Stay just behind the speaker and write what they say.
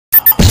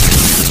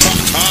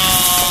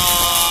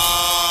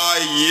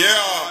Yeah.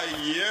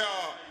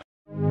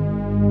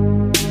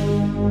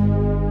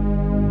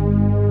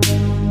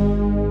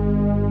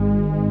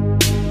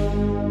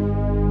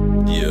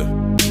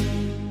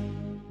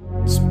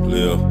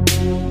 Spliff.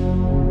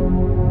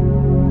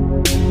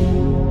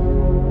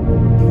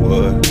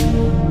 What?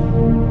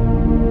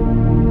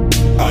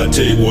 I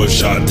take one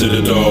shot to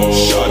the dome.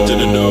 Shot to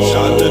the dome.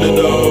 Shot to the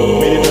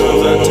dome. Many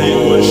times I take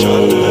one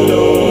shot to the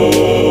dome.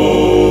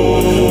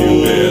 You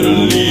better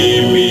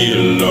leave me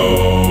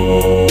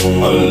alone.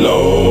 Alone.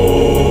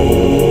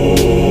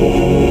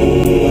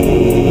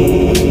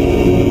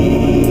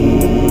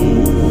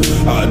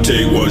 I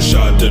take one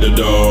shot to the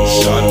dome.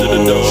 Shot to the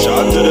dome.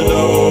 Shot to the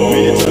dome.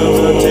 Many times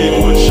I take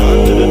one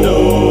shot to the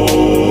dome.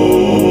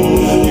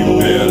 You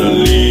better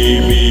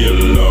leave me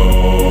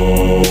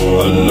alone.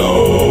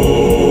 Alone.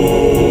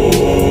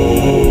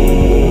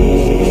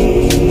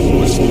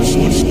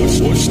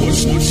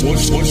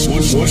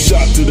 One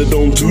shot to the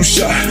dome, two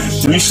shot,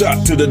 three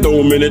shot to the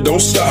dome, and it don't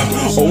stop.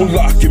 On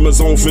lock, in my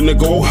zone, finna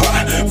go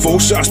high. Four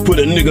shots, put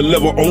a nigga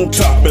level on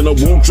top, and I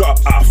won't drop.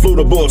 I float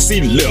above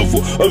sea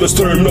level. Others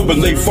turn up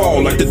and they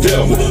fall like the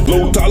devil.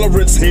 Low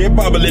tolerance, head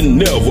bobbling,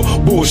 never.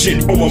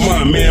 Bullshit on my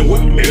mind, man,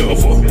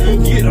 whatever.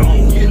 Get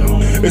on, get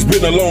on. It's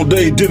been a long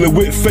day dealing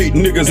with fake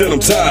niggas, and I'm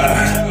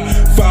tired.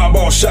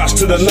 Fireball shots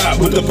to the knot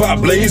with the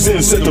pot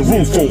blazing, set the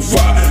roof on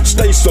fire.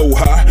 Stay so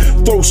high,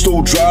 throat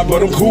so dry,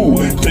 but I'm cool.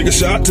 Take a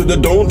shot to the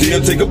dome,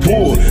 then take a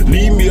pull.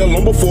 Leave me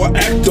alone before I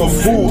act a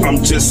fool.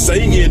 I'm just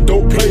saying,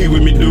 don't play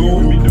with me,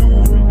 dude.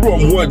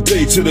 From one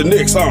day to the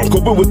next, I'm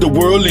coping with the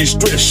worldly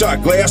stress.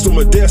 Shot glass on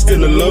my desk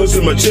and the lungs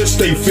in my chest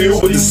stay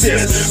filled with the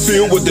cess,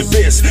 filled with the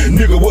best.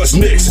 Nigga, what's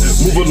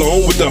next? Move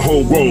along with the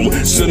homegrown.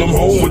 Send them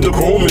home with the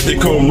chrome if they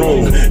come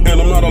wrong. And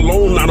I'm not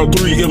alone, not on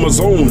three in my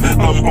zone.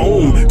 I'm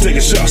on, taking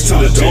shots to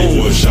the dome.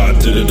 One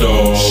shot to the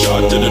dome,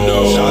 shot to the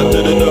dome, shot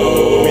to the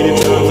dome. Many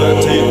times I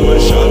take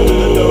one shot to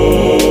the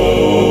dome.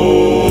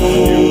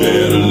 You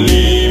better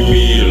leave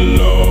me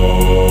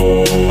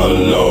alone,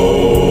 alone.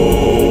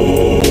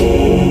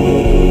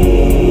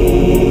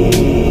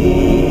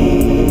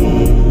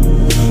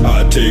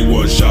 Take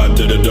one shot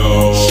to the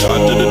dome,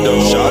 shot to the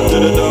dome, shot to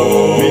the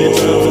dome. Many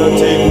times I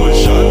take one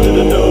shot to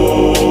the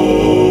dome.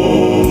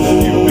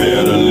 You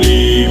better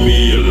leave me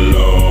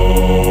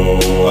alone,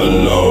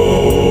 alone.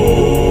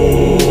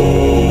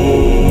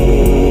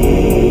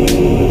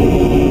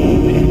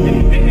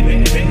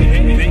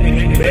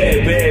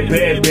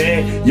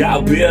 Bad.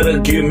 Y'all better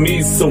give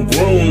me some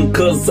room,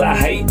 cause I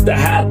hate to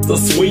have to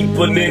sweep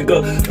a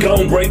nigga.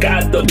 Gon' break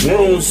out the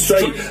broom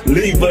straight,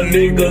 leave a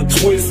nigga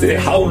twisted.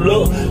 Hold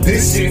up,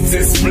 this shit's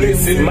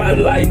explicit. My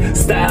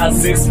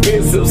lifestyle's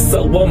expensive,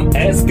 so I'm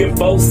asking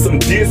for some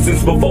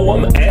distance before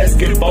I'm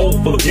asking for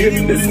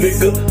forgiveness,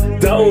 nigga.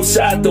 Don't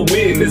shot the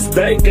witness,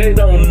 Dank ain't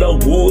on no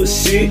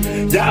bullshit.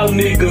 Y'all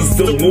niggas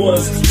the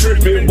ones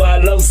tripping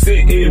while I'm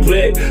sitting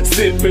back,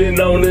 sipping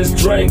on this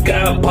drink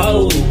I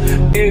pour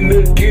in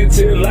the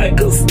kitchen like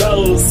a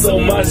stove, so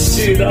my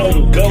shit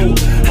don't go.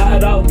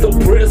 Hot off the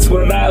press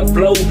when I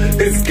flow,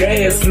 it's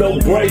gas, no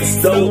brakes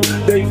though.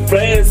 They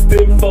flashed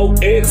in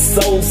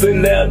 4XOs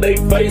and now they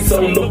face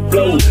on the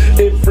floor.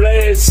 It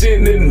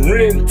flashing in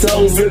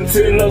rentals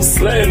until I'm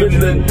slamming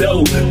the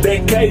door.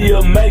 That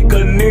K-will make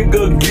a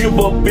nigga give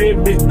up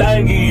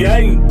everything he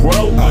ain't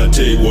broke. I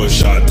take one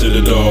shot to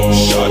the dome,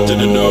 shot to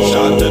the dome,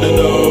 shot to the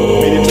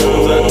dome. Many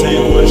times I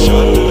take one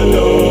shot to the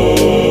dome.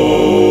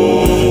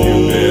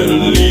 You better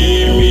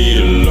leave me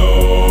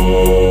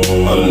alone,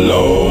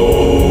 alone.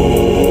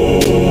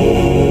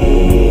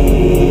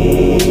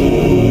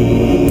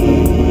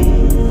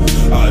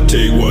 I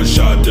take one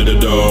shot to the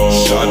dome,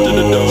 shot to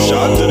the dome,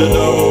 shot to the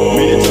dome.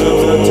 Many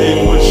times I take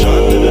one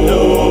shot to the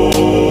dome.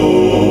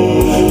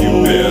 You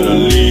better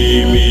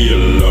leave me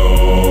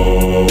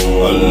alone,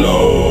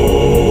 alone.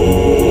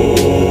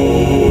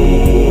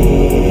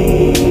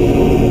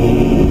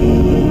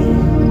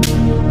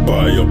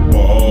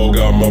 Fireball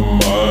got my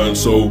mind,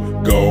 so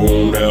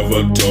gon' have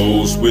a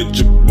toast with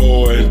your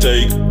boy and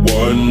take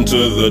one to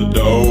the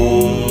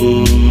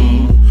dome.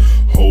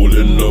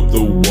 Holding up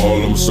the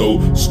wall, I'm so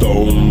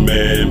stoned,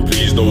 man.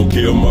 Please don't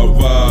kill my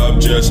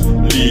vibe, just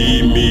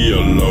leave me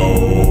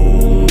alone.